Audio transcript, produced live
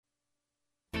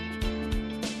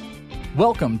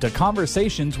Welcome to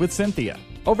Conversations with Cinthia.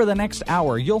 Over the next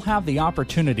hour, you'll have the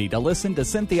opportunity to listen to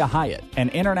Cinthia Hiett, an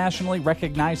internationally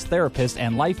recognized therapist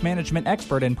and life management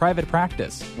expert in private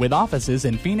practice, with offices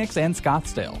in Phoenix and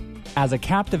Scottsdale. As a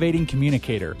captivating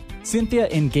communicator,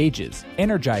 Cinthia engages,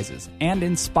 energizes, and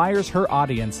inspires her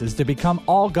audiences to become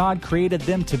all God created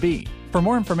them to be. For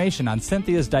more information on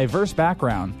Cinthia's diverse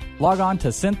background, log on to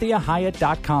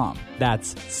CinthiaHiett.com.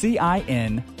 That's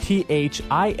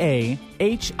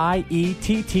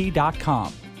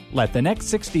CinthiaHiett.com. Let the next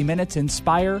 60 minutes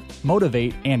inspire,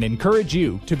 motivate, and encourage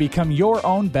you to become your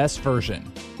own best version.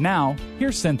 Now,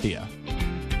 here's Cinthia.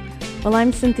 Well,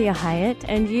 I'm Cinthia Hiett,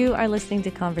 and you are listening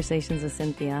to Conversations with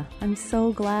Cinthia. I'm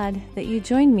so glad that you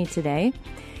joined me today.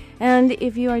 And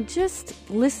if you are just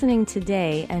listening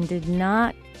today and did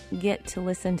not get to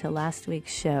listen to last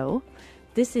week's show,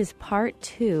 this is part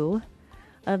 2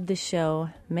 of the show,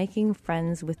 Making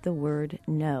Friends with the Word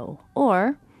No.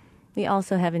 Or, we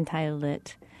also have entitled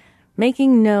it,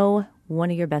 Making No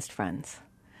One of Your Best Friends.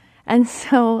 And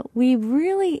so we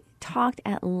really talked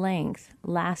at length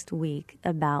last week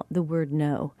about the word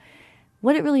no,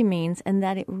 what it really means, and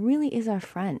that it really is our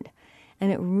friend.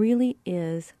 And it really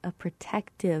is a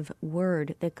protective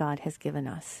word that God has given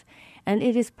us. And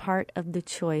it is part of the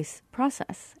choice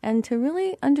process. And to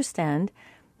really understand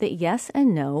that yes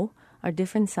and no are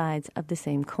different sides of the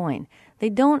same coin.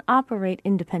 They don't operate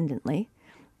independently,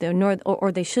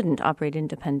 or they shouldn't operate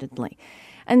independently.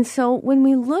 And so when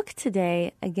we look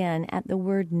today, again, at the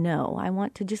word no, I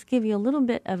want to just give you a little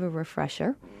bit of a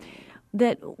refresher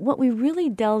that what we really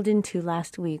delved into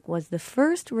last week was the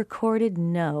first recorded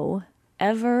no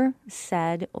ever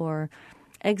said or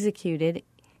executed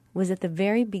was at the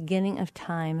very beginning of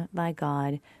time by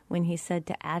God when he said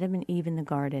to Adam and Eve in the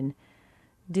garden,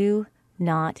 "Do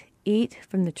not eat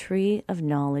from the tree of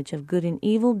knowledge of good and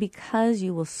evil, because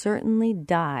you will certainly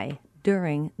die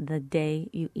during the day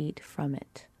you eat from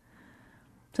it."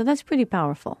 So that's pretty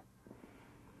powerful.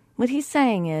 What he's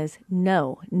saying is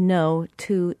no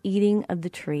to eating of the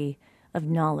tree of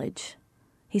knowledge.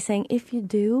 He's saying if you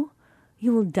do,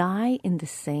 you will die in the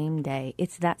same day.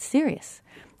 It's that serious.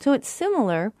 So it's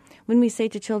similar when we say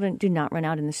to children, do not run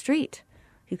out in the street.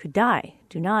 You could die.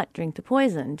 Do not drink the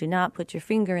poison. Do not put your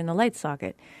finger in the light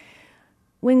socket.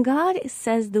 When God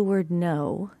says the word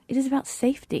no, it is about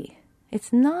safety.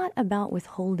 It's not about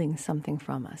withholding something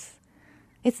from us.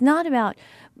 It's not about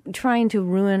trying to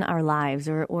ruin our lives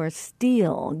or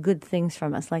steal good things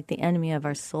from us like the enemy of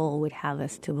our soul would have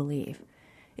us to believe.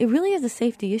 It really is a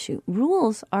safety issue.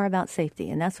 Rules are about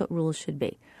safety, and that's what rules should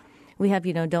be. We have,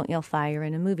 don't yell fire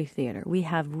in a movie theater. We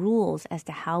have rules as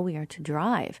to how we are to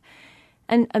drive.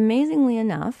 And amazingly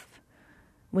enough,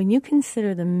 when you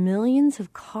consider the millions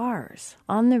of cars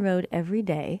on the road every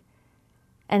day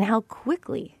and how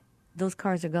quickly those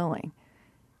cars are going,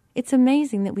 it's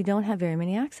amazing that we don't have very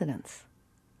many accidents.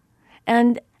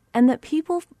 And that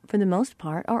people, for the most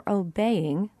part, are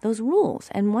obeying those rules.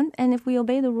 And if we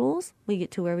obey the rules, we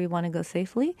get to where we want to go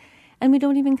safely, and we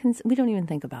don't even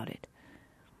think about it.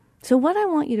 So what I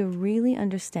want you to really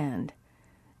understand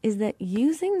is that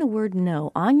using the word no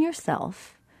on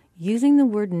yourself, using the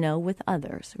word no with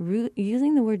others,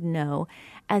 using the word no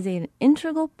as an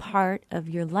integral part of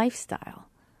your lifestyle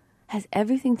has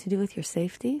everything to do with your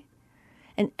safety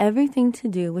and everything to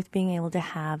do with being able to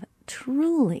have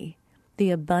truly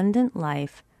the abundant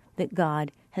life that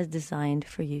God has designed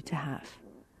for you to have.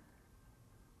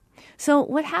 So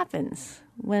what happens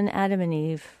when Adam and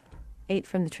Eve ate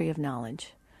from the tree of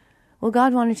knowledge? Well,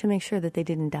 God wanted to make sure that they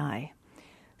didn't die.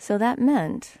 So that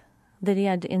meant that he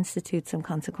had to institute some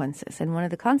consequences. And one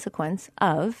of the consequences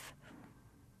of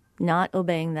not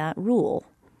obeying that rule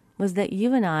was that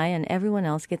you and I and everyone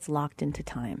else gets locked into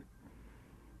time.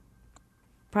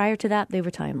 Prior to that, they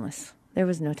were timeless. There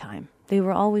was no time. They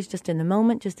were always just in the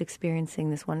moment, just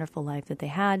experiencing this wonderful life that they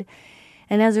had.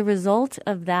 And as a result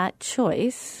of that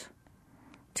choice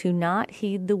to not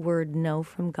heed the word no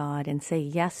from God and say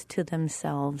yes to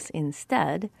themselves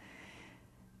instead,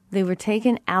 they were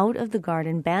taken out of the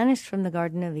garden, banished from the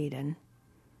Garden of Eden,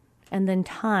 and then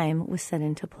time was set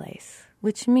into place,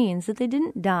 which means that they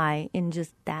didn't die in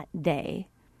just that day.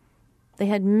 They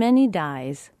had many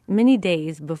days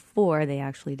before they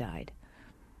actually died.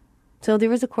 So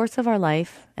there is a course of our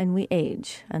life, and we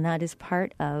age, and that is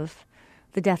part of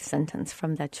the death sentence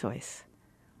from that choice.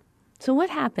 So what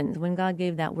happened when God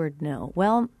gave that word no?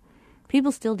 Well,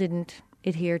 people still didn't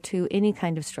adhere to any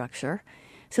kind of structure.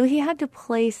 So he had to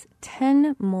place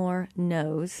 10 more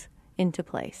no's into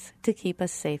place to keep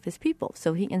us safe as people.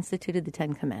 So he instituted the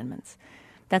 10 Commandments.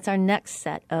 That's our next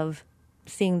set of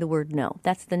seeing the word no.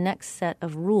 That's the next set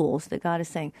of rules that God is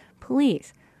saying,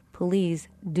 please please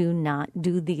do not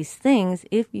do these things.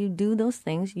 If you do those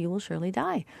things, you will surely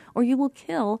die, or you will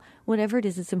kill whatever it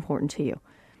is that's important to you.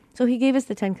 So he gave us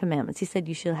the 10 Commandments. He said,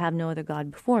 you shall have no other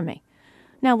God before me.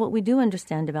 Now, what we do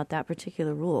understand about that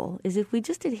particular rule is if we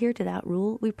just adhere to that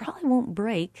rule, we probably won't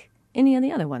break any of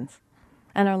the other ones,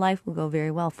 and our life will go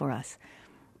very well for us.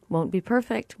 Won't be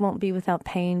perfect, won't be without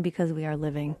pain, because we are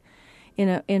living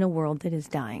in a world that is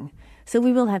dying. So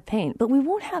we will have pain, but we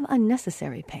won't have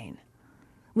unnecessary pain.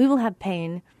 We will have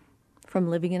pain from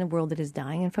living in a world that is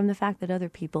dying and from the fact that other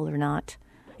people are not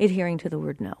adhering to the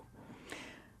word no.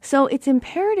 So it's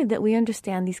imperative that we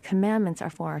understand these commandments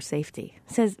are for our safety.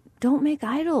 It says, don't make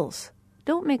idols.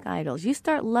 Don't make idols. You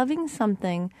start loving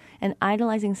something and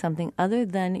idolizing something other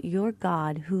than your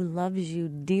God who loves you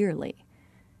dearly,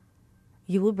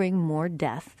 you will bring more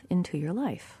death into your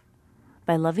life.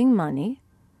 By loving money,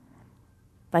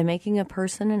 by making a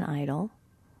person an idol,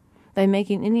 by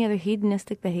making any other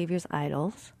hedonistic behaviors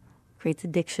idols, creates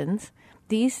addictions.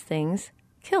 These things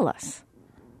kill us.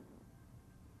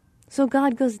 So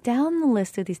God goes down the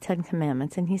list of these 10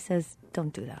 commandments and he says,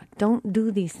 don't do that. Don't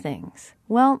do these things.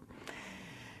 Well,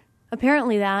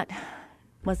 apparently that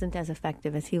wasn't as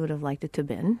effective as he would have liked it to have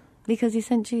been, because he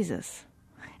sent Jesus.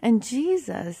 And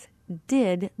Jesus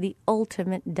did the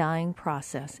ultimate dying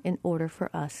process in order for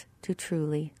us to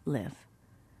truly live.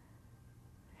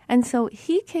 And so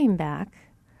he came back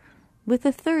with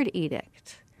a third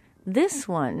edict. This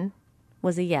one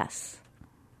was a yes.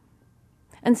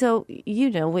 And so, you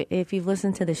know, if you've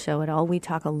listened to the show at all, we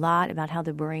talk a lot about how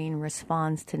the brain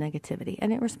responds to negativity,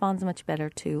 and it responds much better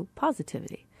to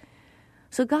positivity.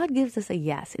 So God gives us a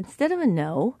yes. Instead of a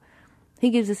no, he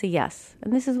gives us a yes.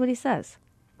 And this is what he says.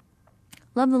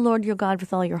 Love the Lord your God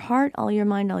with all your heart, all your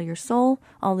mind, all your soul,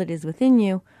 all that is within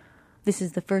you. This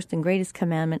is the first and greatest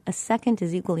commandment. A second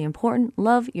is equally important.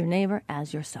 Love your neighbor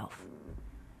as yourself.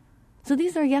 So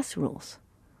these are yes rules.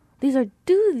 These are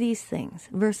do these things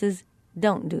versus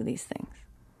don't do these things.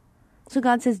 So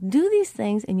God says, do these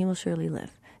things and you will surely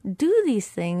live. Do these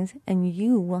things and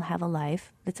you will have a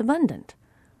life that's abundant.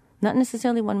 Not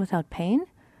necessarily one without pain,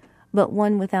 but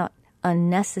one without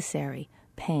unnecessary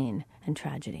pain and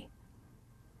tragedy.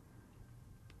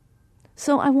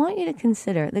 So I want you to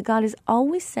consider that God is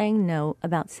always saying no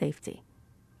about safety.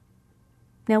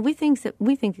 Now, we think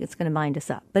it's going to bind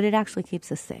us up, but it actually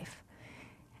keeps us safe.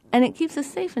 And it keeps us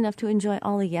safe enough to enjoy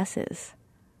all the yeses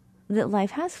that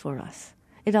life has for us.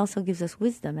 It also gives us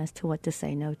wisdom as to what to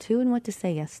say no to and what to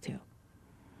say yes to.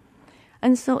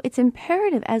 And so it's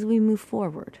imperative as we move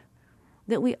forward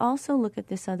that we also look at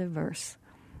this other verse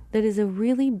that is a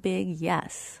really big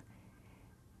yes.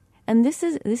 And this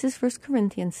is 1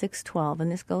 Corinthians 6:12,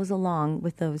 and this goes along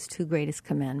with those two greatest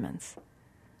commandments.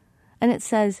 And it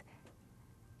says,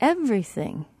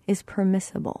 everything is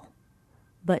permissible,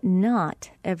 but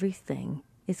not everything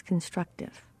is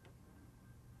constructive.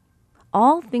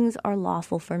 All things are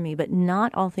lawful for me, but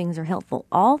not all things are helpful.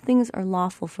 All things are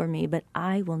lawful for me, but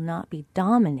I will not be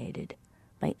dominated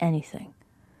by anything.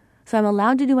 So I'm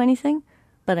allowed to do anything,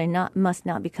 but I must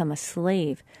not become a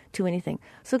slave to anything.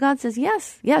 So God says,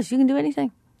 yes, you can do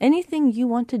anything. Anything you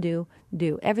want to do,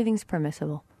 do. Everything's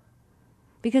permissible.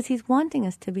 Because he's wanting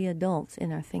us to be adults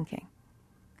in our thinking.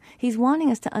 He's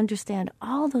wanting us to understand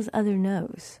all those other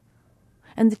no's.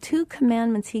 And the two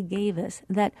commandments he gave us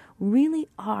that really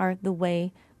are the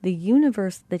way the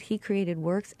universe that he created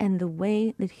works and the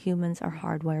way that humans are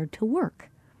hardwired to work.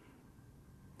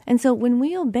 And so when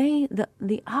we obey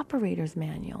the operator's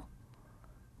manual,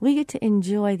 we get to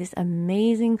enjoy this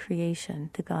amazing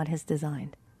creation that God has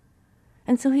designed.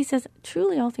 And so he says,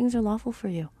 truly all things are lawful for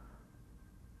you.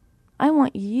 I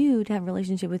want you to have a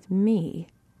relationship with me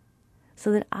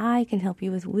so that I can help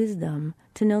you with wisdom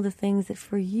to know the things that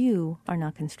for you are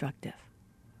not constructive.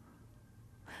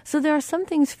 So there are some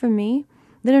things for me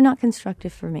that are not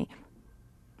constructive for me.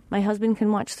 My husband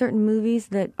can watch certain movies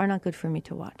that are not good for me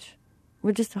to watch.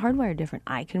 We're just hardwired different.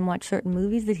 I can watch certain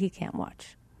movies that he can't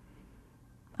watch.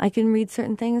 I can read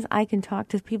certain things. I can talk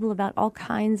to people about all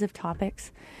kinds of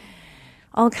topics,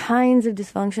 all kinds of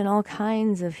dysfunction, all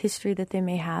kinds of history that they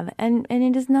may have. And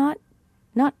it is not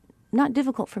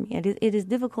difficult for me. It is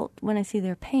difficult when I see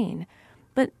their pain.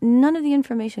 But none of the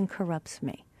information corrupts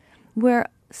me. Where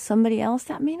somebody else,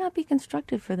 that may not be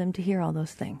constructive for them to hear all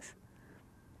those things.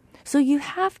 So you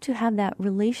have to have that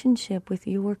relationship with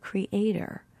your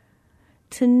Creator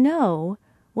to know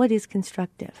what is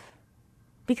constructive.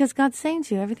 Because God's saying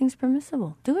to you, everything's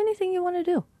permissible. Do anything you want to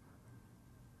do.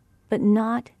 But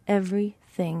not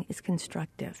everything is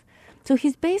constructive. So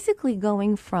he's basically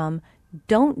going from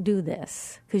don't do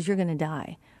this because you're going to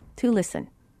die to listen,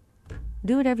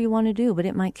 do whatever you want to do, but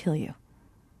it might kill you.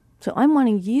 So I'm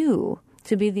wanting you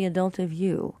to be the adult of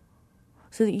you,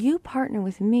 so that you partner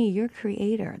with me, your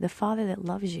creator, the Father that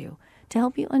loves you, to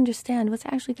help you understand what's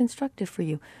actually constructive for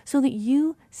you, so that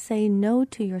you say no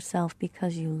to yourself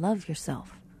because you love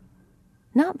yourself.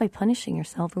 Not by punishing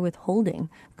yourself or withholding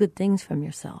good things from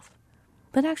yourself,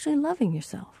 but actually loving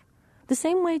yourself. The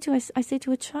same way I say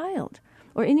to a child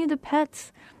or any of the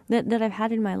pets that I've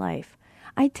had in my life.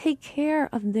 I take care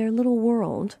of their little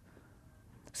world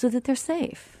so that they're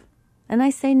safe. And I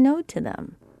say no to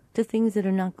them, to things that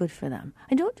are not good for them.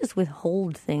 I don't just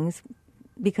withhold things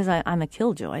because I'm a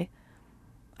killjoy.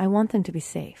 I want them to be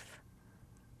safe.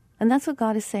 And that's what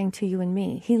God is saying to you and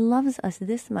me. He loves us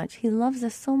this much. He loves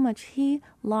us so much. He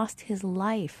lost his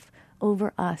life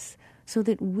over us so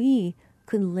that we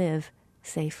could live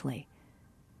safely.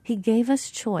 He gave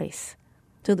us choice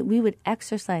so that we would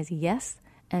exercise yes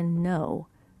and no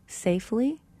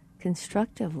safely,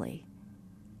 constructively,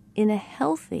 in a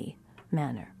healthy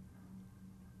manner.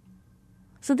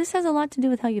 So this has a lot to do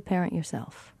with how you parent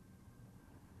yourself.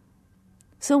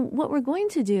 So what we're going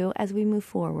to do as we move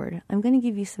forward, I'm going to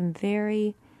give you some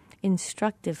very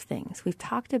instructive things. We've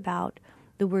talked about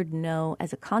the word no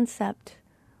as a concept.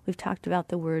 We've talked about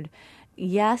the word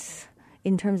yes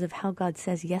in terms of how God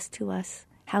says yes to us,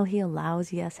 how he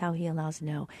allows yes, how he allows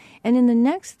no. And in the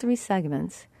next 3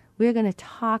 segments, we're going to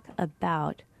talk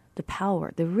about the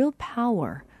power, the real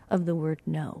power of the word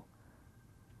no,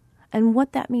 and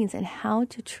what that means and how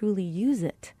to truly use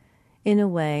it in a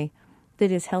way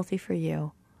that is healthy for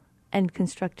you and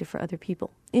constructive for other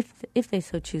people, if they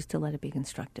so choose to let it be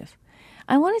constructive.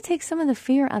 I want to take some of the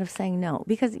fear out of saying no,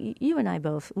 because you and I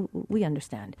both, we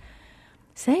understand.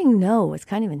 Saying no is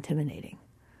kind of intimidating.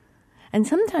 And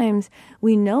sometimes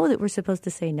we know that we're supposed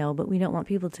to say no, but we don't want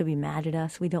people to be mad at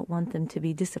us. We don't want them to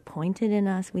be disappointed in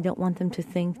us. We don't want them to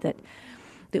think that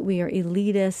we are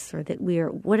elitists or that we are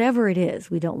whatever it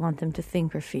is. We don't want them to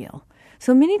think or feel.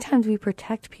 So many times we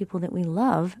protect people that we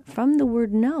love from the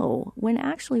word no when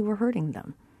actually we're hurting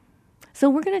them. So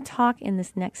we're going to talk in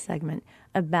this next segment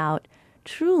about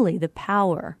truly the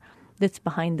power that's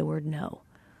behind the word no,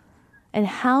 and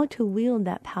how to wield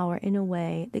that power in a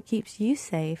way that keeps you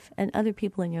safe and other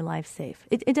people in your life safe.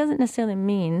 It doesn't necessarily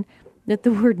mean that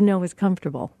the word no is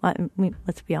comfortable. I mean,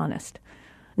 let's be honest.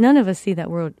 None of us see that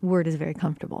word as very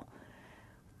comfortable.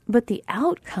 But the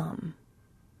outcome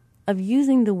of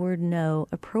using the word no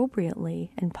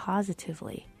appropriately and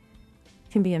positively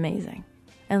can be amazing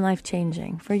and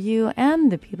life-changing for you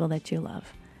and the people that you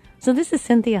love. So this is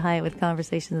Cinthia Hiett with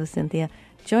Conversations with Cinthia.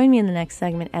 Join me in the next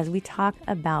segment as we talk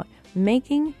about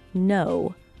making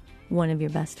no one of your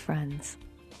best friends.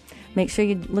 Make sure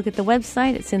you look at the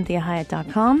website at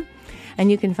CinthiaHiett.com, and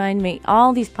you can find me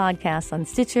all these podcasts on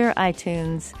Stitcher,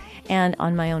 iTunes, and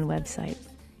on my own website.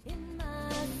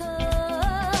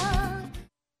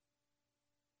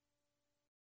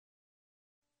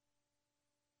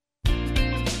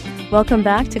 Welcome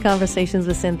back to Conversations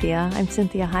with Cinthia. I'm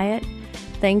Cinthia Hiett.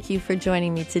 Thank you for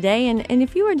joining me today. And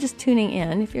if you are just tuning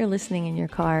in, if you're listening in your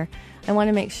car, I want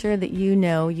to make sure that you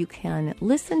know you can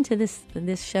listen to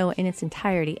this show in its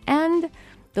entirety and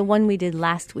the one we did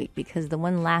last week, because the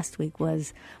one last week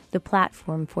was the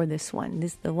platform for this one.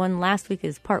 The one last week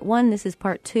is part 1. This is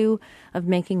part 2 of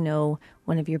Making No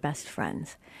One of Your Best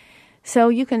Friends. So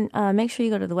you can make sure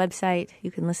you go to the website.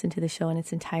 You can listen to the show in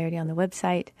its entirety on the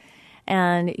website.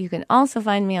 And you can also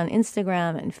find me on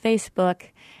Instagram and Facebook.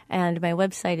 And my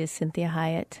website is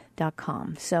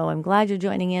CinthiaHiett.com. So I'm glad you're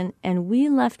joining in. And we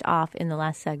left off in the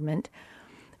last segment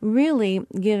really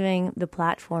giving the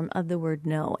platform of the word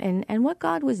no and what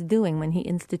God was doing when he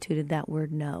instituted that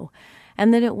word no.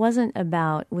 And that it wasn't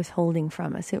about withholding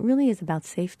from us. It really is about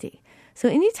safety. So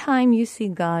anytime you see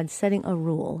God setting a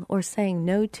rule or saying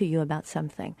no to you about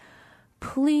something,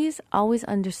 please always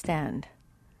understand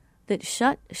that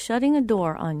shutting a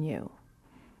door on you,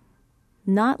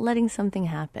 not letting something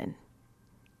happen,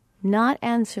 not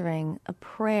answering a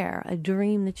prayer, a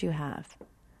dream that you have,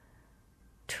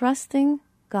 trusting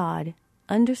God,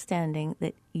 understanding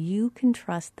that you can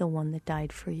trust the one that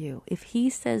died for you. If he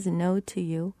says no to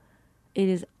you, it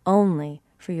is only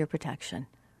for your protection.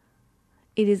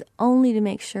 It is only to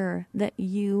make sure that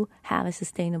you have a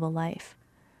sustainable life.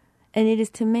 And it is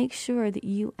to make sure that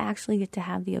you actually get to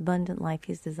have the abundant life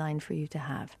he's designed for you to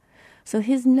have. So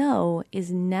his no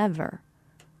is never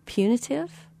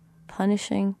punitive,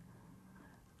 punishing,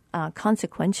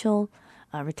 consequential,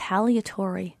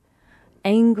 retaliatory,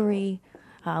 angry,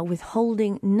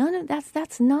 withholding. None of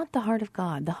that's not the heart of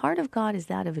God. The heart of God is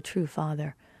that of a true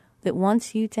father that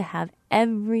wants you to have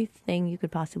everything you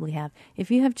could possibly have.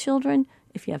 If you have children,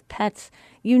 if you have pets,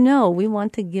 you know we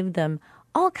want to give them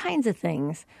all kinds of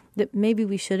things that maybe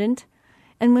we shouldn't.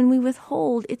 And when we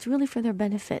withhold, it's really for their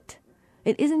benefit.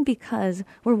 It isn't because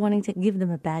we're wanting to give them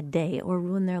a bad day or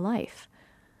ruin their life.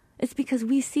 It's because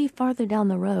we see farther down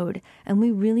the road and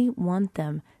we really want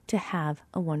them to have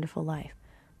a wonderful life.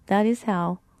 That is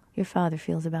how your Father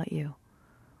feels about you.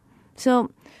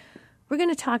 So we're going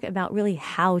to talk about really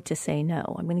how to say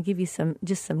no. I'm going to give you some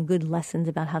good lessons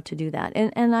about how to do that.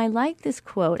 And I like this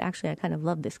quote. Actually, I kind of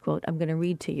love this quote. I'm going to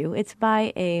read to you. It's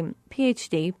by a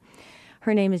PhD.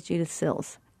 Her name is Judith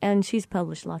Sills, and she's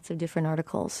published lots of different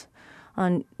articles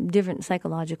on different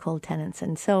psychological tenets.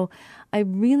 And so I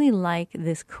really like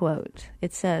this quote.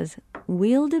 It says,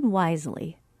 "Wielded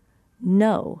wisely,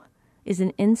 no is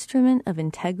an instrument of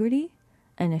integrity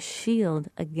and a shield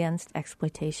against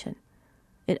exploitation.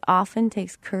 It often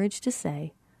takes courage to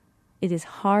say, it is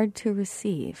hard to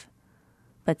receive,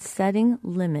 but setting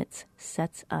limits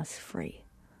sets us free."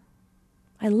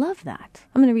 I love that.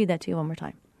 I'm going to read that to you one more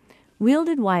time.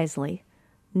 Wielded wisely,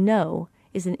 no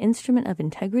is an instrument of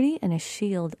integrity and a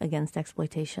shield against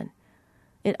exploitation.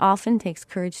 It often takes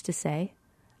courage to say,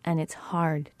 and it's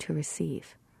hard to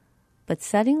receive. But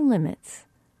setting limits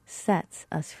sets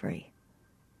us free.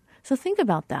 So think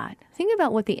about that. Think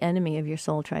about what the enemy of your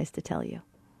soul tries to tell you.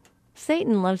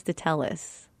 Satan loves to tell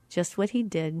us just what he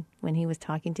did when he was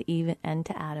talking to Eve and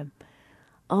to Adam.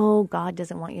 Oh, God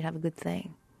doesn't want you to have a good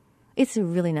thing. It's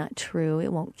really not true.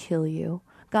 It won't kill you.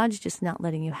 God's just not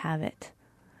letting you have it.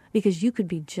 Because you could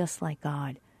be just like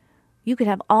God. You could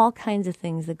have all kinds of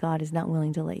things that God is not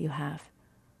willing to let you have.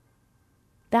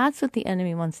 That's what the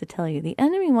enemy wants to tell you. The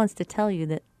enemy wants to tell you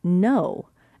that no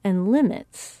and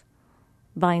limits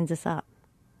binds us up.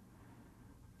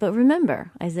 But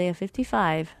remember, Isaiah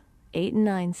 55, 8 and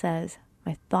 9 says,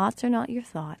 "My thoughts are not your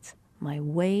thoughts. My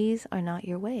ways are not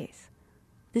your ways."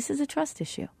 This is a trust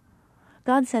issue.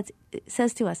 God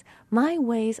says to us, my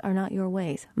ways are not your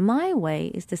ways. My way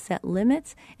is to set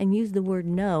limits and use the word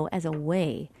no as a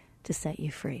way to set you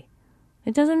free.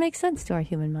 It doesn't make sense to our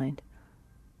human mind.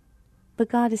 But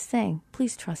God is saying,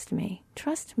 please trust me.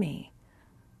 Trust me.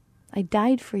 I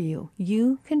died for you.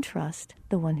 You can trust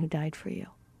the one who died for you.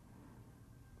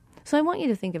 So I want you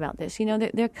to think about this. You know,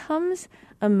 there comes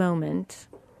a moment,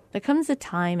 there comes a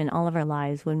time in all of our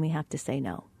lives when we have to say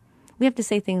no. We have to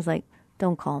say things like,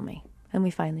 don't call me. And we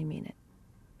finally mean it.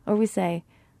 Or we say,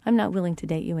 I'm not willing to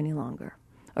date you any longer.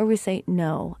 Or we say,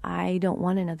 no, I don't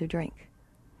want another drink.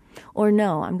 Or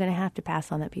no, I'm going to have to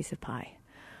pass on that piece of pie.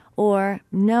 Or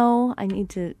no, I need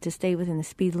to stay within the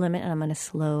speed limit and I'm going to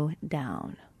slow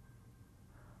down.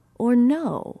 Or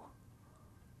no,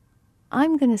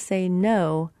 I'm going to say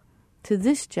no to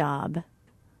this job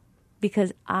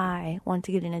because I want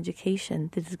to get an education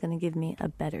that is going to give me a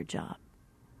better job.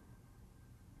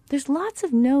 There's lots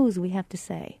of no's we have to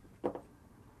say.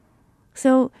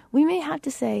 So we may have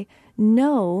to say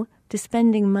no to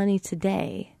spending money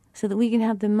today so that we can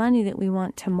have the money that we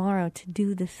want tomorrow to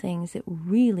do the things that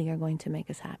really are going to make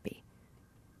us happy.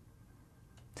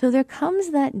 So there comes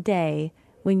that day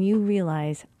when you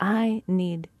realize, I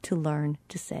need to learn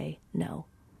to say no.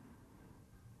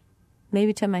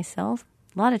 Maybe to myself,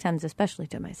 a lot of times especially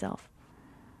to myself.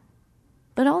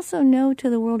 But also no to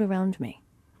the world around me.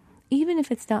 Even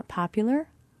if it's not popular,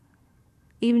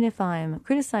 even if I'm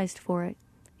criticized for it,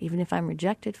 even if I'm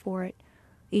rejected for it,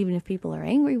 even if people are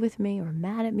angry with me or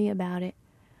mad at me about it,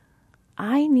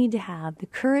 I need to have the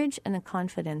courage and the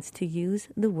confidence to use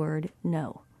the word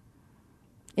no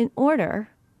in order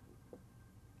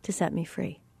to set me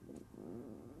free.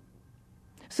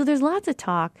 So there's lots of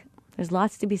talk, there's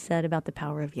lots to be said about the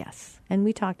power of yes. And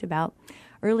we talked about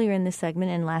earlier in this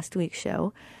segment and last week's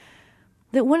show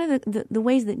that one of the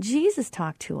ways that Jesus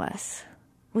talked to us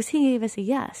was he gave us a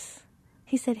yes.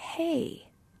 He said, hey.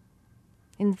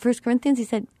 In 1 Corinthians, he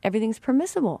said, everything's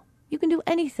permissible. You can do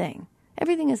anything.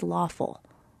 Everything is lawful.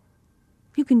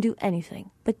 You can do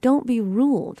anything, but don't be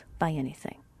ruled by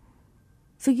anything.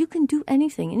 So you can do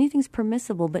anything. Anything's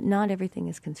permissible, but not everything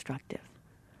is constructive.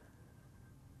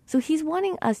 So he's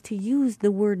wanting us to use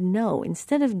the word no.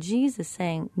 Instead of Jesus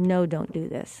saying, no, don't do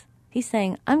this. He's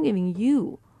saying, I'm giving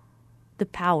you the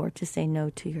power to say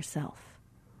no to yourself,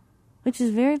 which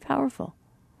is very powerful.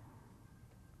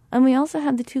 And we also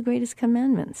have the two greatest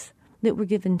commandments that were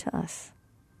given to us.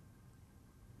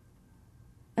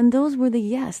 And those were the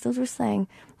yes. Those were saying,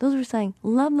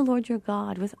 love the Lord your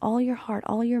God with all your heart,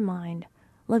 all your mind.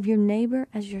 Love your neighbor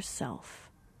as yourself.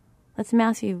 That's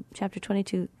Matthew chapter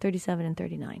 22, 37 and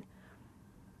 39.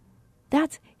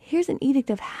 Here's an edict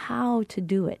of how to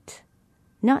do it,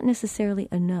 not necessarily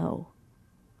a no.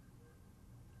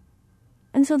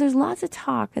 And so there's lots of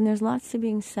talk and there's lots to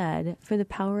being said for the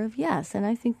power of yes. And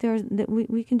I think that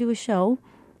we can do a show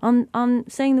on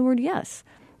saying the word yes.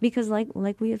 Because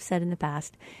like we have said in the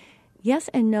past, yes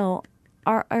and no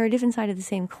are a different side of the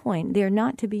same coin. They are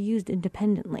not to be used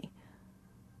independently.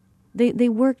 They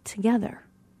work together.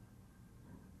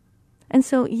 And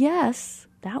so, yes,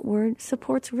 that word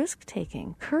supports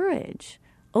risk-taking, courage,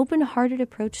 open-hearted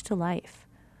approach to life.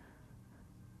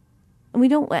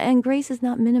 And grace is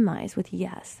not minimized with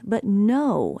yes, but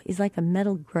no is like a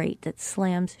metal grate that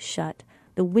slams shut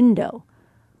the window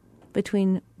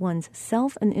between one's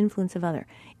self and the influence of other.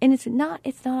 And it's not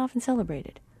often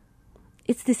celebrated.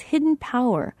 It's this hidden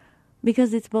power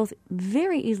because it's both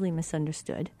very easily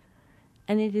misunderstood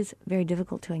and it is very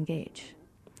difficult to engage.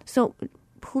 So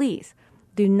please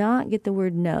do not get the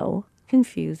word no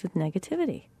confused with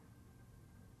negativity.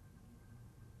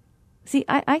 See,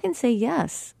 I can say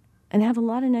yes and have a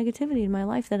lot of negativity in my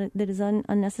life that is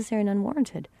unnecessary and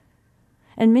unwarranted.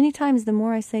 And many times the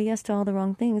more I say yes to all the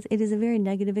wrong things, it is a very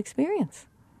negative experience.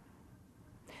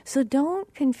 So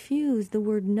don't confuse the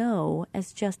word no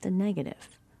as just a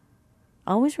negative.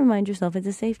 Always remind yourself it's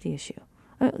a safety issue.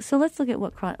 So let's look at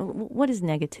what is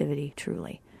negativity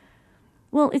truly.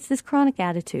 Well, it's this chronic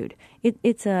attitude.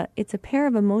 It's a pair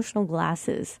of emotional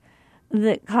glasses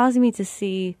that cause me to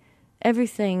see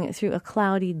everything through a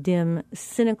cloudy, dim,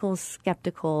 cynical,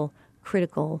 skeptical,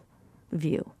 critical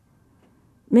view.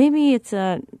 Maybe it's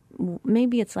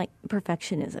like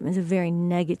perfectionism is a very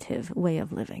negative way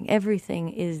of living. Everything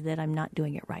is that I'm not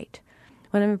doing it right.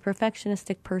 When I'm a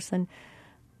perfectionistic person,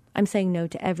 I'm saying no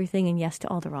to everything and yes to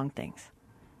all the wrong things.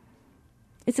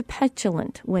 It's a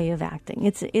petulant way of acting.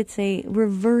 It's a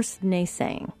reverse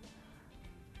naysaying.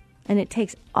 And it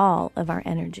takes all of our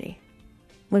energy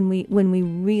when we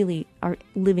really are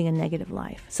living a negative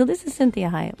life. So this is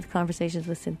Cinthia Hiett with Conversations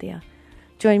with Cinthia.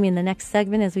 Join me in the next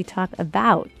segment as we talk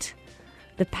about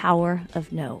the power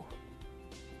of no.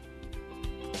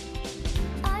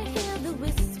 I hear the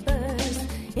whispers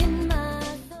in my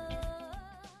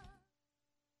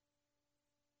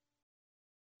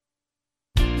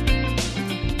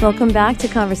Welcome back to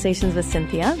Conversations with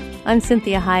Cinthia. I'm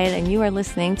Cinthia Hiett, and you are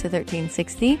listening to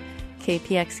 1360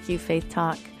 KPXQ Faith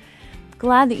Talk.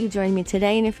 Glad that you joined me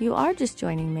today, and if you are just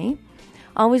joining me,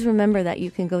 always remember that you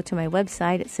can go to my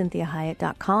website at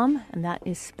CinthiaHiett.com, and that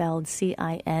is spelled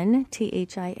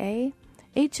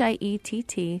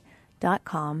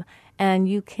CinthiaHiett.com, and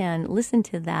you can listen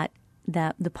to the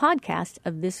podcast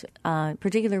of this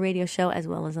particular radio show as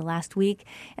well as the last week.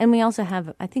 And we also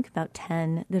have, I think, about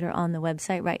 10 that are on the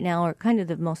website right now, are kind of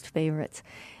the most favorites.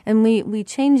 And we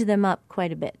change them up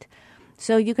quite a bit.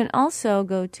 So you can also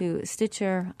go to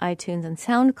Stitcher, iTunes, and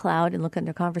SoundCloud and look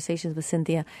under Conversations with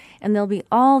Cinthia, and there'll be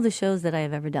all the shows that I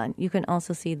have ever done. You can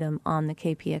also see them on the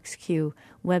KPXQ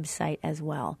website as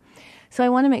well. So I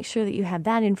want to make sure that you have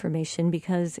that information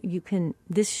because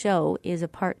this show is a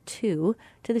part 2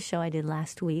 to the show I did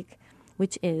last week,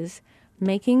 which is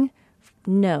making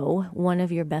no one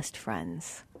of your best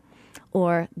friends,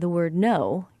 or the word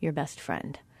no your best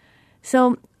friend.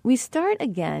 So we start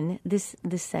again this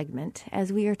segment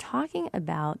as we are talking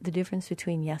about the difference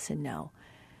between yes and no,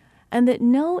 and that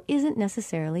no isn't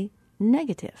necessarily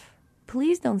negative.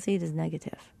 Please don't see it as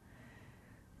negative.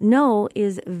 No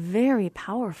is very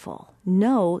powerful.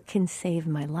 No can save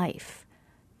my life,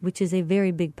 which is a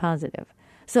very big positive.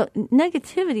 So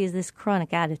negativity is this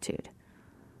chronic attitude.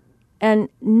 And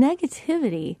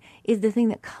negativity is the thing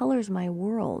that colors my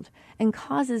world and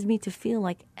causes me to feel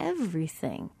like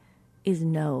everything is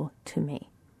no to me.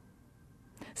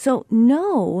 So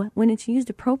no, when it's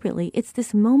used appropriately, it's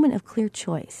this moment of clear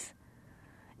choice.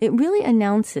 It really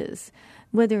announces,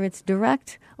 whether it's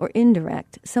direct or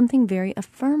indirect, something very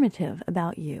affirmative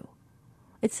about you.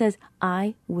 It says,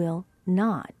 I will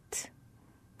not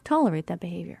tolerate that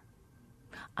behavior.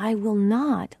 I will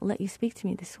not let you speak to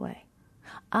me this way.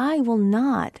 I will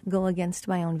not go against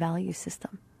my own value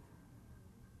system.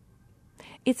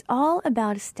 It's all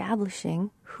about establishing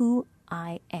who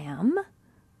I am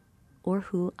or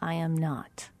who I am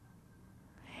not.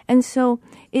 And so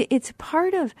it's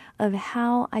part of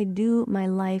how I do my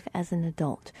life as an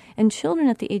adult. And children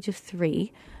at the age of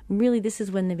 3, really this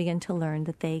is when they begin to learn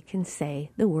that they can say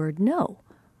the word no.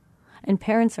 And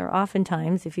parents are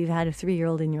oftentimes, if you've had a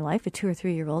 3-year-old in your life, a 2 or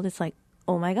 3-year-old, it's like,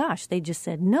 oh my gosh, they just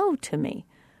said no to me.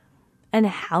 And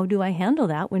how do I handle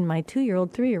that when my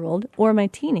 2-year-old, 3-year-old, or my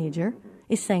teenager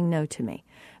is saying no to me?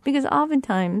 Because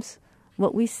oftentimes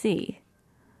what we see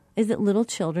is that little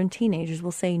children, teenagers,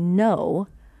 will say no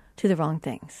to the wrong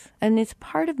things. And it's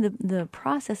part of the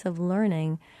process of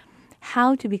learning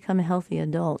how to become a healthy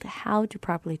adult, how to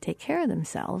properly take care of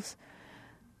themselves,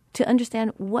 to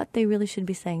understand what they really should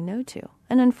be saying no to.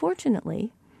 And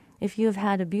unfortunately, if you have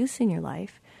had abuse in your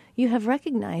life, you have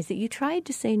recognized that you tried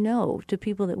to say no to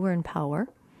people that were in power,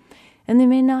 and they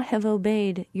may not have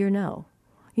obeyed your no.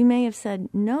 You may have said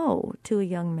no to a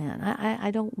young man.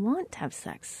 I don't want to have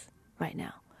sex right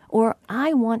now. Or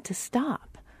I want to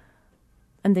stop.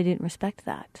 And they didn't respect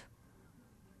that.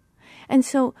 And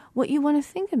so what you want to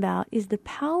think about is the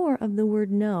power of the word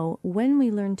no when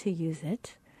we learn to use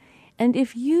it. And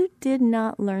if you did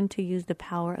not learn to use the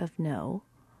power of no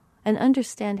and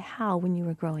understand how when you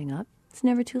were growing up, it's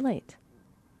never too late.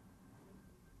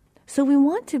 So we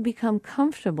want to become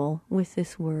comfortable with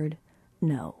this word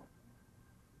no.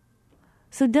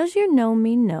 So does your no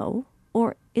mean no,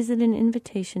 or is it an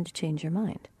invitation to change your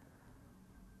mind?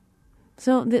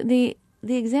 So the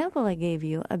example I gave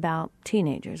you about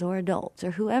teenagers or adults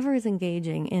or whoever is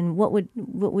engaging in what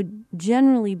would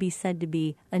generally be said to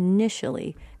be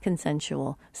initially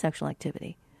consensual sexual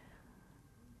activity,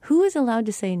 who is allowed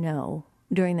to say no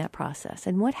during that process?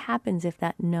 And what happens if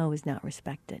that no is not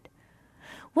respected?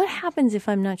 What happens if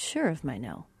I'm not sure of my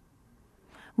no?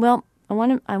 Well,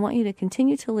 I want you to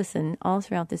continue to listen all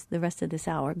throughout the rest of this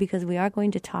hour, because we are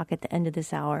going to talk at the end of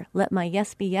this hour. Let my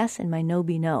yes be yes and my no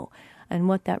be no, and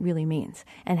what that really means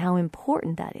and how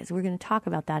important that is. We're going to talk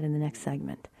about that in the next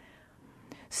segment.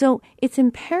 So it's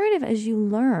imperative as you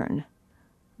learn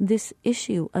this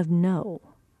issue of no,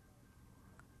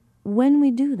 when we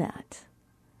do that.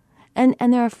 And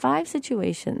there are 5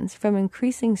 situations from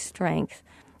increasing strength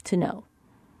to no.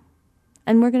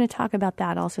 And we're going to talk about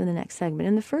that also in the next segment.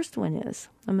 And the first one is,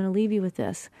 I'm going to leave you with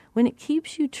this, when it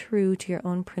keeps you true to your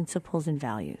own principles and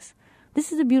values.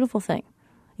 This is a beautiful thing,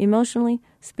 emotionally,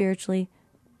 spiritually,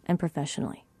 and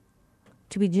professionally.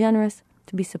 To be generous,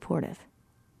 to be supportive.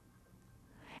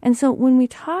 And so when we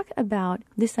talk about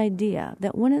this idea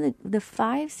that one of the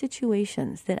 5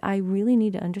 situations that I really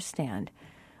need to understand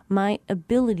my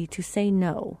ability to say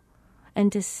no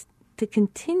and to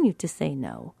continue to say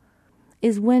no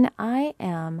is when I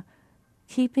am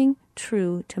keeping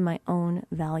true to my own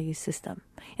value system.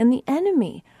 And the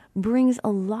enemy brings a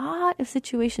lot of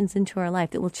situations into our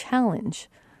life that will challenge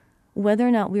whether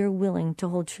or not we are willing to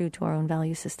hold true to our own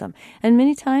value system. And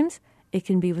many times it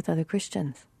can be with other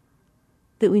Christians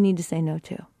that we need to say no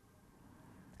to.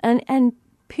 And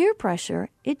peer pressure,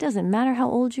 it doesn't matter how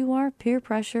old you are, peer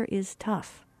pressure is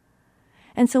tough.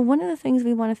 And so one of the things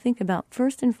we want to think about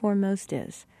first and foremost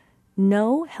is,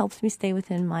 no helps me stay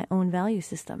within my own value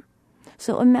system.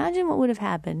 So imagine what would have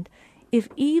happened if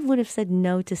Eve would have said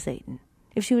no to Satan.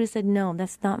 If she would have said, no,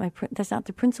 that's not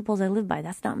the principles I live by.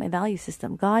 That's not my value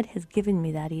system. God has given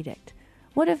me that edict.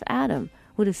 What if Adam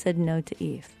would have said no to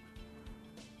Eve?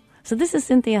 So this is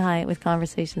Cinthia Hiett with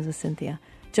Conversations with Cinthia.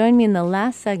 Join me in the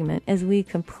last segment as we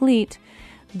complete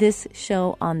this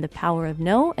show on the power of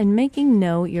no and making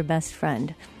no your best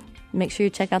friend. Make sure you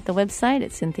check out the website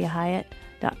at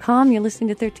CinthiaHiett.com. You're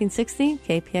listening to 1360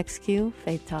 KPXQ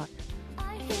Faith Talk.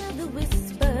 I hear the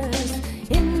whispers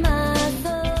in my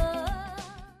thoughts.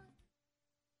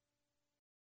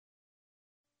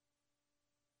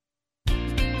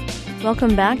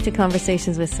 Welcome back to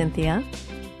Conversations with Cinthia.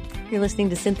 You're listening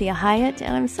to Cinthia Hiett,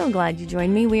 and I'm so glad you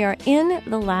joined me. We are in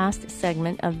the last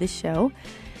segment of this show,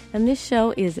 and this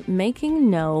show is Making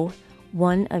No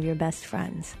One of Your Best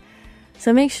Friends.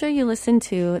 So make sure you listen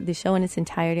to the show in its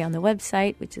entirety on the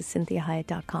website, which is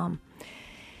CinthiaHiett.com.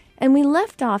 And we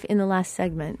left off in the last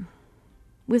segment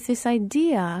with this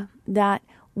idea that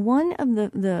one of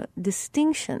the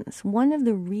distinctions, one of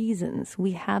the reasons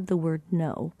we have the word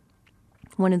no,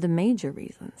 one of the major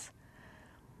reasons,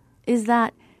 is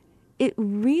that it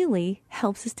really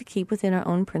helps us to keep within our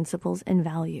own principles and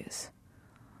values.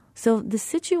 So the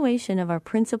situation of our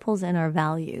principles and our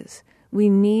values, we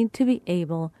need to be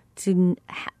able to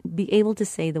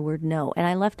say the word no. And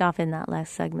I left off in that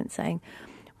last segment saying,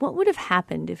 what would have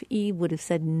happened if Eve would have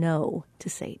said no to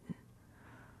Satan?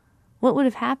 What would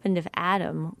have happened if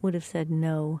Adam would have said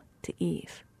no to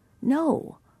Eve?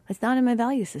 No, it's not in my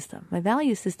value system. My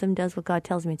value system does what God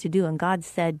tells me to do. And God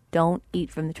said, don't eat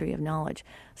from the tree of knowledge.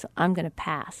 So I'm going to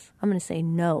pass. I'm going to say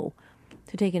no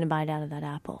to taking a bite out of that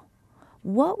apple.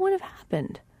 What would have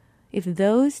happened if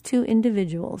those 2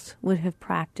 individuals would have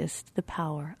practiced the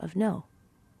power of no?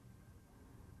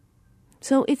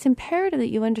 So it's imperative that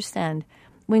you understand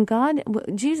when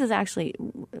Jesus actually,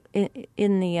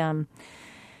 I'm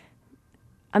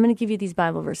going to give you these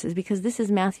Bible verses because this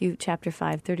is Matthew chapter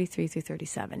 5, 33 through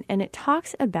 37. And it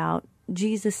talks about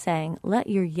Jesus saying, let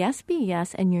your yes be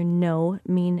yes and your no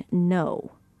mean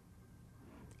no.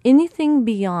 Anything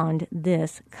beyond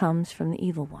this comes from the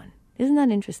evil one. Isn't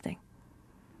that interesting?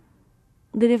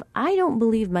 that if I don't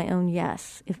believe my own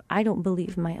yes, if I don't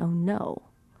believe my own no,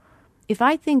 if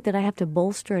I think that I have to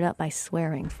bolster it up by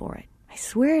swearing for it, I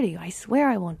swear to you, I swear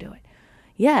I won't do it.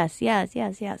 Yes, yes,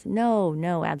 yes, yes. No,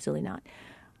 no, absolutely not.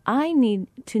 I need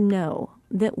to know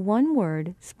that one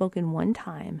word spoken one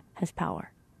time has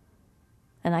power.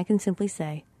 And I can simply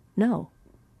say, no.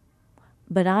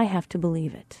 But I have to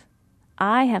believe it.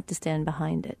 I have to stand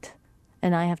behind it.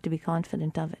 And I have to be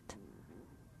confident of it.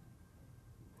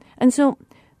 And so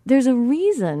there's a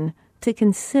reason to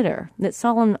consider that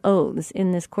solemn oaths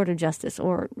in this court of justice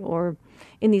or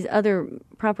in these other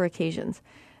proper occasions,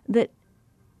 that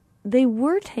they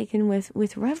were taken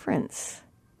with reverence.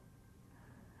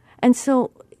 And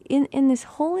so in this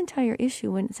whole entire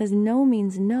issue, when it says no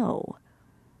means no,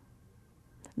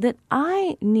 that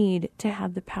I need to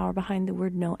have the power behind the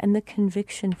word no and the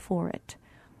conviction for it.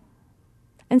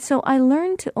 And so I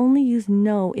learned to only use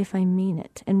no if I mean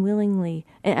it and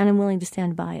I'm willing to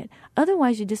stand by it.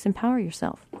 Otherwise, you disempower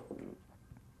yourself.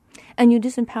 And you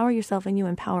disempower yourself and you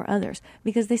empower others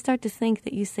because they start to think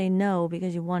that you say no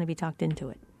because you want to be talked into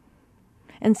it.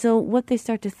 And so what they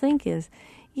start to think is,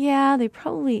 yeah, they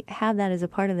probably have that as a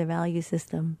part of their value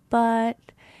system, but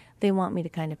they want me to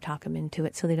kind of talk them into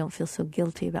it so they don't feel so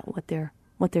guilty about what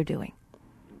they're doing.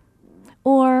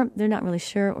 Or they're not really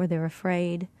sure, or they're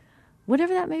afraid,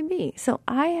 whatever that may be. So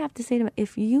I have to say to them,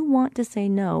 if you want to say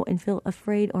no and feel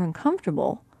afraid or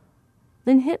uncomfortable,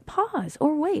 then hit pause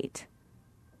or wait.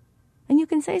 And you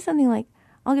can say something like,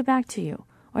 I'll get back to you,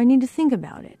 or I need to think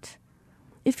about it.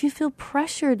 If you feel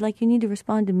pressured like you need to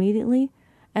respond immediately,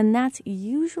 and that's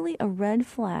usually a red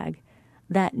flag,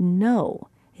 that no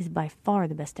is by far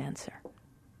the best answer.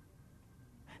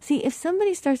 See, if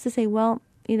somebody starts to say, well,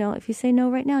 if you say no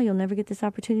right now, you'll never get this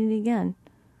opportunity again,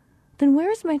 then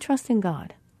where is my trust in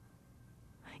God?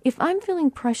 If I'm feeling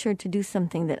pressured to do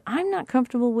something that I'm not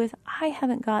comfortable with, I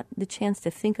haven't got the chance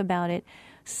to think about it,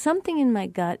 something in my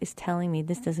gut is telling me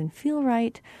this doesn't feel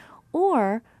right,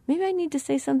 or maybe I need to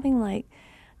say something like,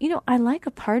 I like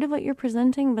a part of what you're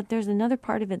presenting, but there's another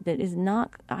part of it that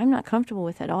I'm not comfortable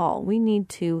with at all. We need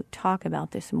to talk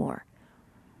about this more.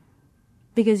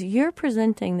 Because you're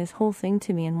presenting this whole thing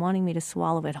to me and wanting me to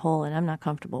swallow it whole, and I'm not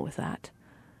comfortable with that.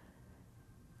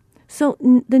 So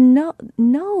the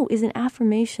no is an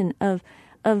affirmation of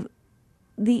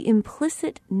the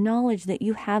implicit knowledge that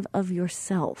you have of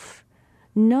yourself.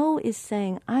 No is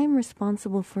saying, I'm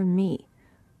responsible for me.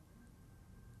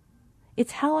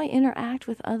 It's how I interact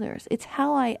with others. It's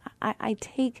how I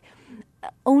take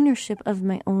ownership of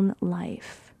my own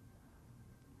life.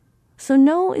 So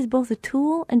no is both a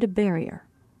tool and a barrier.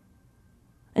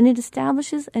 And it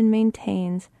establishes and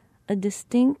maintains a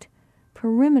distinct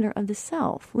perimeter of the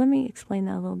self. Let me explain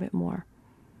that a little bit more.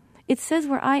 It says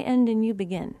where I end and you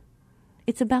begin.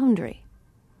 It's a boundary.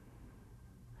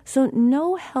 So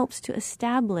no helps to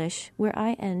establish where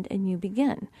I end and you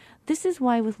begin. This is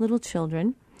why with little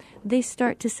children, they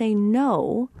start to say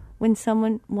no when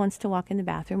someone wants to walk in the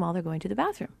bathroom while they're going to the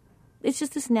bathroom. It's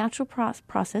just this natural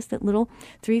process that little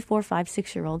 3, 4, 5,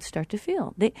 6-year-olds start to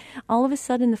feel. All of a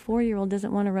sudden, the 4-year-old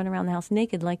doesn't want to run around the house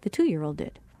naked like the 2-year-old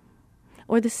did.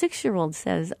 Or the 6-year-old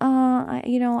says,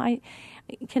 can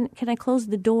I close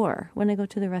the door when I go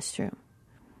to the restroom?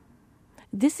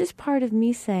 This is part of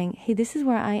me saying, hey, this is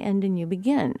where I end and you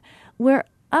begin. Where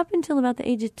up until about the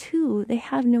age of 2, they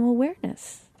have no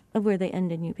awareness of where they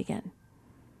end and you begin.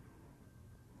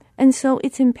 And so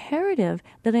it's imperative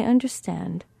that I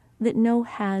understand that no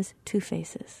has 2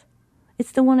 faces.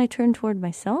 It's the one I turn toward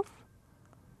myself,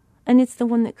 and it's the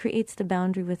one that creates the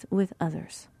boundary with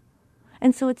others.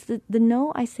 And so it's the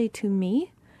no I say to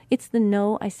me, it's the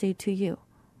no I say to you.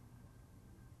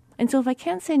 And so if I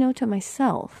can't say no to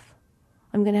myself,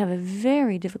 I'm going to have a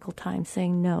very difficult time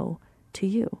saying no to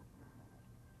you.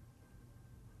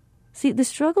 See, the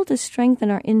struggle to strengthen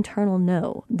our internal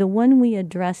no, the one we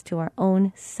address to our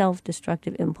own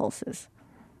self-destructive impulses,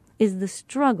 is the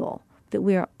struggle that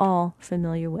we are all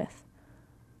familiar with.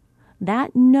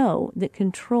 That no that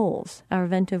controls our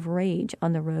vent of rage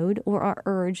on the road or our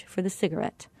urge for the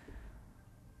cigarette.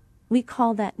 We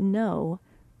call that no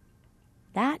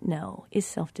is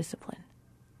self-discipline.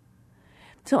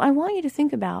 So I want you to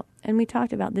think about, and we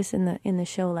talked about this in the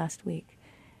show last week,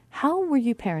 how were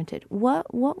you parented?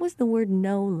 What was the word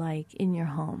no like in your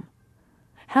home?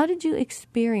 How did you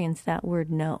experience that word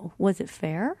no? Was it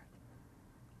fair?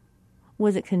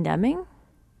 Was it condemning?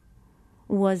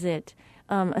 Was it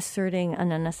asserting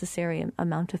an unnecessary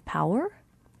amount of power?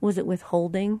 Was it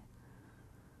withholding?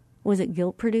 Was it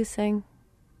guilt-producing?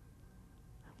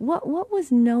 What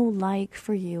was no like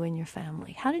for you and your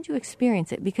family? How did you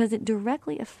experience it? Because it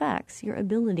directly affects your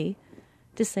ability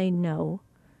to say no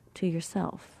to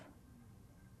yourself.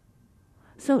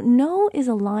 So no is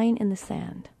a line in the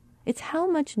sand. It's how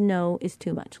much no is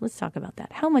too much. Let's talk about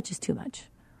that. How much is too much?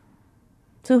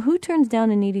 So who turns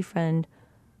down a needy friend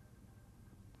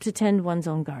to tend one's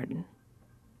own garden?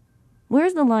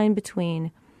 Where's the line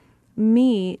between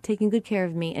me taking good care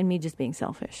of me and me just being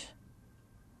selfish?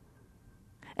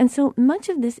 And so much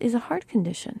of this is a heart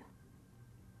condition.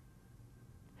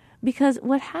 Because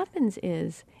what happens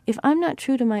is, if I'm not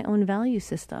true to my own value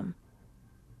system,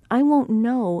 I won't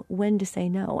know when to say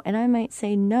no. And I might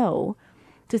say no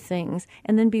to things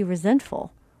and then be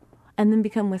resentful and then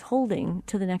become withholding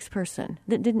to the next person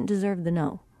that didn't deserve the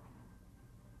no.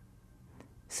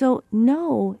 So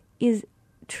no is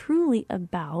truly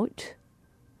about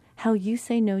how you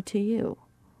say no to you.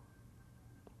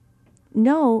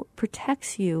 No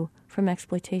protects you from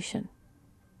exploitation.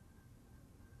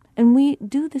 And we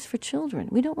do this for children.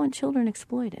 We don't want children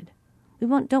exploited. We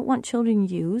don't want children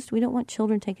used. We don't want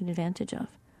children taken advantage of.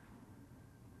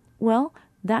 Well,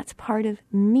 that's part of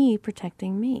me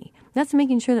protecting me. That's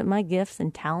making sure that my gifts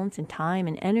and talents and time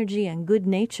and energy and good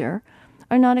nature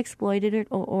are not exploited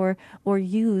or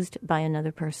used by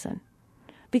another person.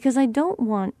 Because I don't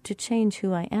want to change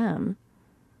who I am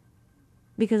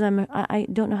because I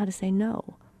don't know how to say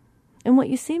no. And what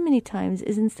you see many times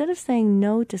is instead of saying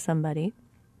no to somebody,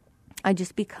 I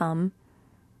just become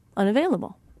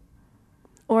unavailable,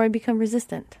 or I become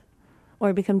resistant, or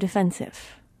I become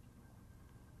defensive,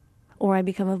 or I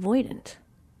become avoidant.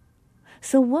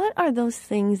 So what are those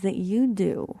things that you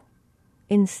do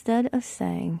instead of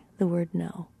saying the word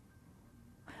no?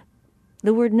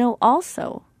 The word no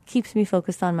also keeps me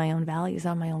focused on my own values,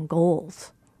 on my own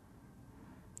goals.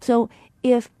 So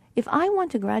if I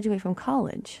want to graduate from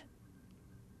college,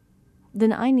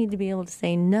 then I need to be able to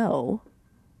say no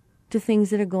to things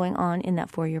that are going on in that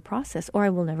 4-year process, or I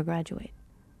will never graduate.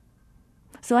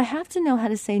 So I have to know how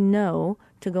to say no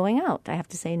to going out. I have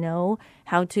to say no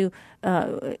how to,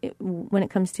 when it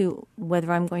comes to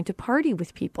whether I'm going to party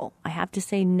with people. I have to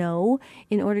say no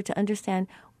in order to understand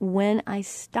when I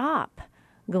stop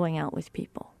going out with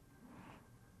people.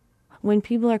 When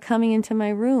people are coming into my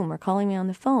room or calling me on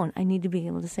the phone, I need to be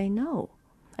able to say no.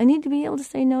 I need to be able to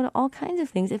say no to all kinds of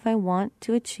things if I want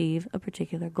to achieve a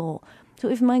particular goal. So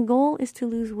if my goal is to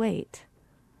lose weight,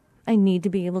 I need to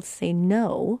be able to say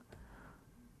no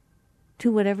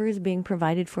to whatever is being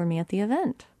provided for me at the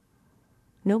event.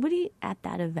 Nobody at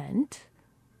that event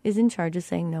is in charge of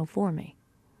saying no for me.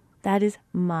 That is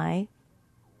my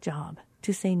job,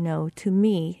 to say no to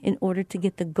me in order to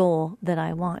get the goal that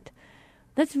I want.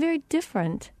 That's very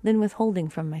different than withholding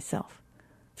from myself.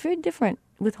 It's very different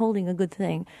withholding a good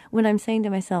thing when I'm saying to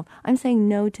myself, I'm saying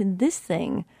no to this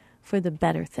thing for the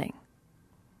better thing.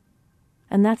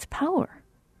 And that's power.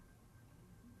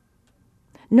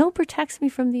 No protects me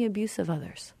from the abuse of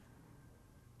others.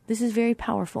 This is very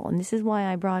powerful, and this is why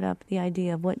I brought up the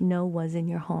idea of what no was in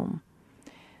your home.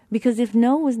 Because if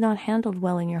no was not handled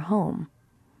well in your home,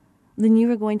 then you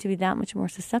are going to be that much more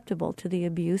susceptible to the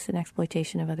abuse and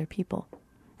exploitation of other people.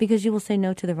 Because you will say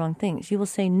no to the wrong things. You will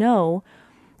say no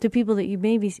to people that you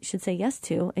maybe should say yes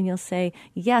to, and you'll say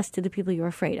yes to the people you're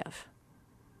afraid of.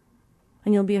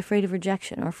 And you'll be afraid of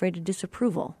rejection, or afraid of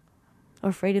disapproval, or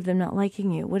afraid of them not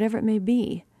liking you, whatever it may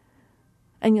be.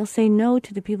 And you'll say no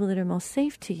to the people that are most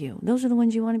safe to you. Those are the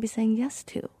ones you want to be saying yes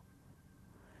to.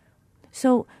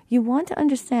 So you want to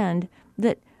understand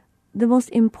that the most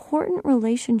important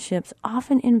relationships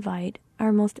often invite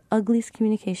our most ugliest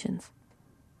communications.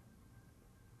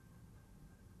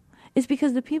 It's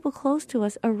because the people close to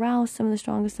us arouse some of the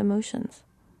strongest emotions.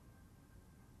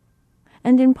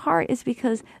 And in part, it's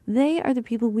because they are the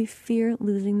people we fear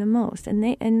losing the most. And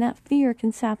that fear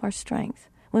can sap our strength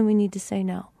when we need to say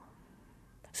no.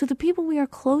 So the people we are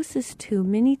closest to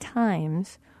many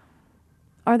times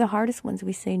are the hardest ones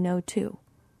we say no to.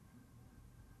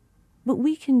 But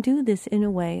we can do this in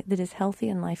a way that is healthy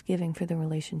and life-giving for the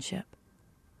relationship.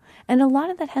 And a lot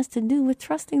of that has to do with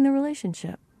trusting the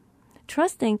relationship.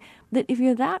 Trusting that if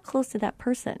you're that close to that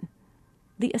person,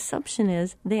 the assumption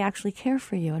is they actually care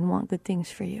for you and want good things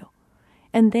for you.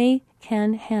 And they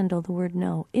can handle the word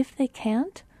no. If they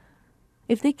can't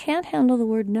handle the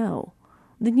word no,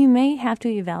 then you may have to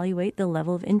evaluate the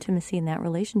level of intimacy in that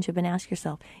relationship and ask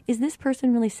yourself, is this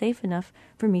person really safe enough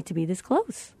for me to be this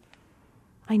close?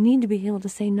 I need to be able to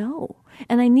say no.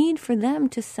 And I need for them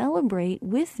to celebrate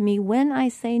with me when I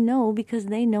say no, because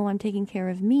they know I'm taking care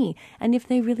of me. And if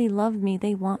they really love me,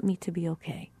 they want me to be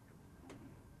okay.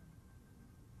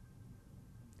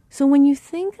 So when you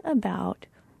think about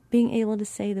being able to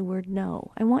say the word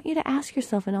no, I want you to ask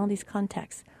yourself in all these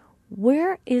contexts,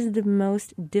 where is the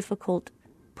most difficult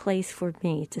place for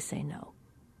me to say no?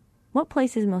 What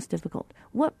place is most difficult?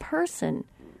 What person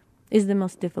is the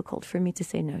most difficult for me to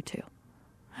say no to?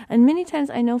 And many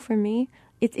times I know for me,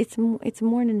 it's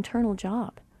more an internal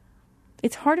job.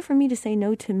 It's harder for me to say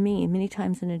no to me many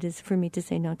times than it is for me to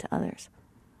say no to others.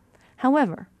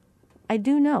 However, I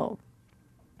do know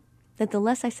that the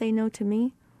less I say no to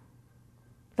me,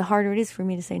 the harder it is for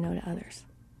me to say no to others.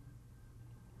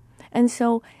 And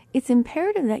so it's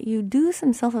imperative that you do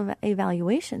some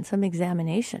self-evaluation, some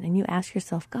examination, and you ask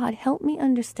yourself, God, help me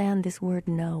understand this word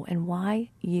no and why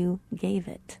you gave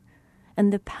it,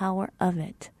 and the power of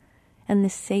it, and the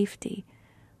safety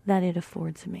that it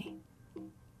affords me.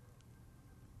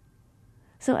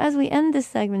 So as we end this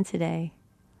segment today,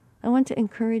 I want to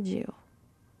encourage you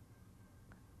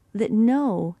that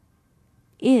no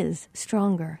is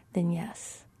stronger than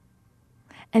yes,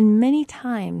 and many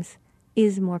times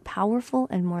is more powerful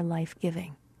and more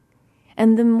life-giving.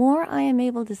 And the more I am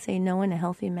able to say no in a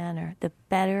healthy manner, the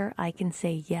better I can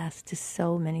say yes to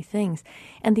so many things.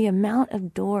 And the amount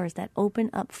of doors that open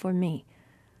up for me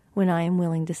when I am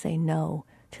willing to say no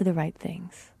to the right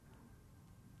things.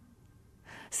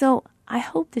 So I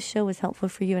hope this show was helpful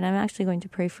for you, and I'm actually going to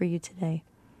pray for you today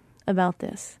about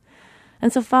this.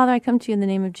 And so, Father, I come to you in the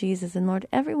name of Jesus, and Lord,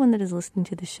 everyone that is listening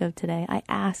to the show today, I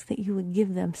ask that you would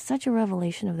give them such a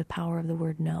revelation of the power of the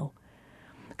word no.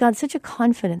 God, such a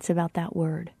confidence about that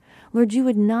word. Lord, you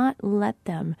would not let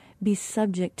them be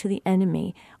subject to the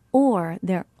enemy or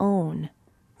their own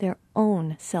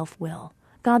self-will.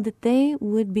 God, that they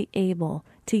would be able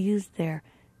to use their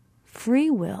free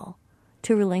will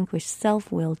to relinquish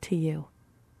self-will to you.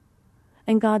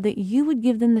 And God, that you would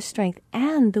give them the strength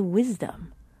and the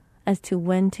wisdom as to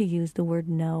when to use the word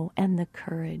no, and the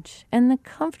courage and the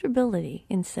comfortability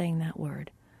in saying that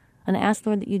word. And I ask,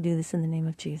 Lord, that you do this in the name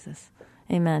of Jesus.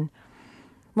 Amen.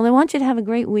 Well, I want you to have a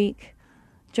great week.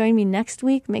 Join me next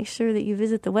week. Make sure that you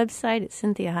visit the website at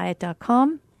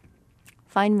CinthiaHiett.com.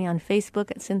 Find me on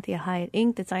Facebook at Cinthia Hiett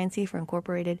Inc. That's INC for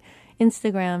Incorporated.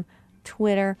 Instagram,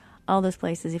 Twitter, all those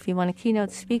places. If you want a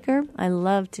keynote speaker, I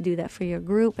love to do that for your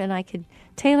group, and I could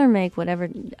tailor-make whatever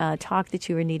talk that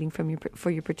you are needing for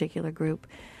your particular group.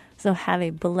 So have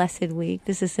a blessed week.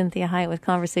 This is Cinthia Hiett with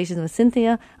Conversations with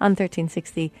Cinthia on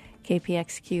 1360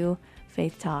 KPXQ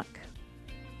Faith Talk.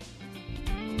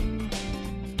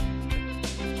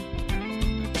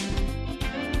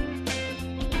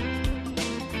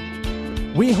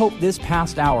 We hope this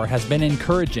past hour has been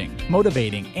encouraging,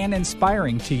 motivating, and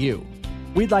inspiring to you.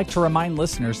 We'd like to remind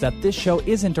listeners that this show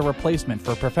isn't a replacement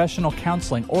for professional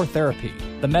counseling or therapy.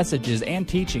 The messages and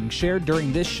teachings shared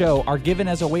during this show are given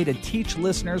as a way to teach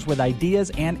listeners with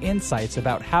ideas and insights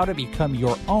about how to become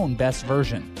your own best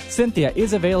version. Cinthia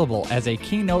is available as a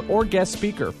keynote or guest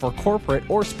speaker for corporate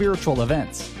or spiritual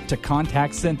events. To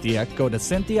contact Cinthia, go to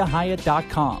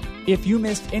CinthiaHiett.com. If you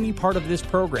missed any part of this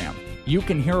program, you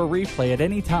can hear a replay at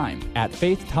any time at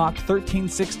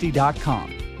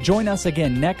faithtalk1360.com. Join us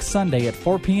again next Sunday at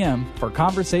 4 p.m. for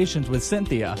Conversations with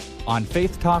Cinthia on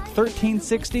Faith Talk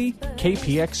 1360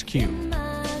 KPXQ.